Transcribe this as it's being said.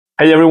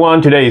Hey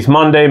everyone, today is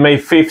Monday, May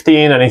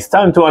 15, and it's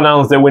time to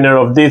announce the winner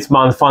of this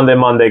month's Fun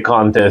Monday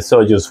contest,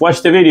 so just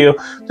watch the video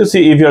to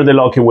see if you're the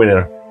lucky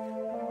winner.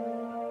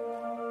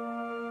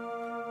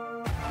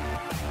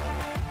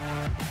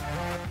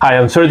 Hi,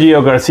 I'm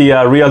Sergio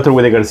Garcia, realtor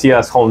with the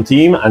GarciaSHomeS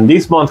team, and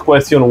this month's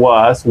question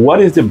was,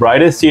 what is the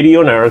brightest city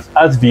on Earth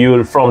as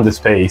viewed from the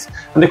space?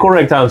 And the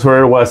correct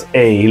answer was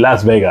A,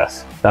 Las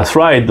Vegas. That's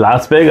right,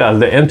 Las Vegas,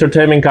 the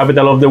entertainment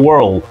capital of the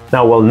world.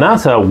 Now, while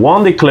NASA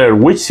won't declare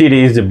which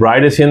city is the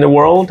brightest in the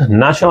world,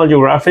 National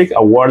Geographic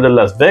awarded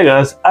Las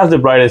Vegas as the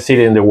brightest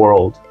city in the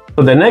world.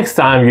 So the next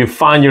time you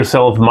find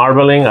yourself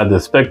marveling at the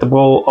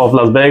spectacle of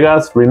Las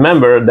Vegas,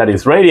 remember that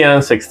its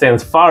radiance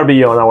extends far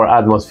beyond our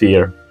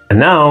atmosphere. And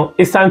now,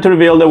 it's time to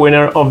reveal the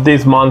winner of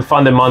this month's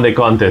Fun Monday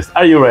contest.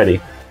 Are you ready?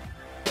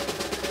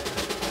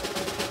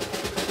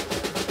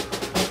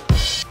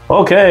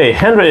 Okay,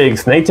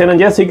 Hendrix, Nathan and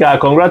Jessica,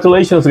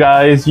 congratulations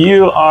guys!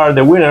 You are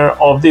the winner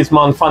of this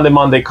month's Fun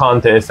Monday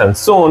contest, and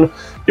soon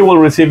you will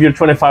receive your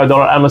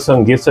 $25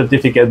 Amazon gift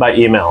certificate by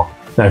email.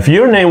 Now, if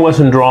your name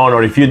wasn't drawn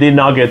or if you did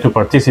not get to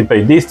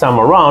participate this time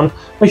around,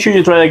 make sure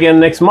you try again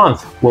next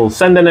month. We'll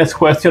send the next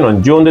question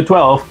on June the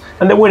 12th,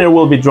 and the winner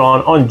will be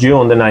drawn on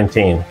June the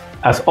 19th.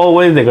 As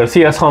always, the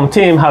GarciaSHomeS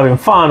team having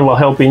fun while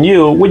helping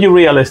you with your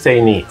real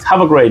estate needs.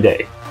 Have a great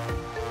day.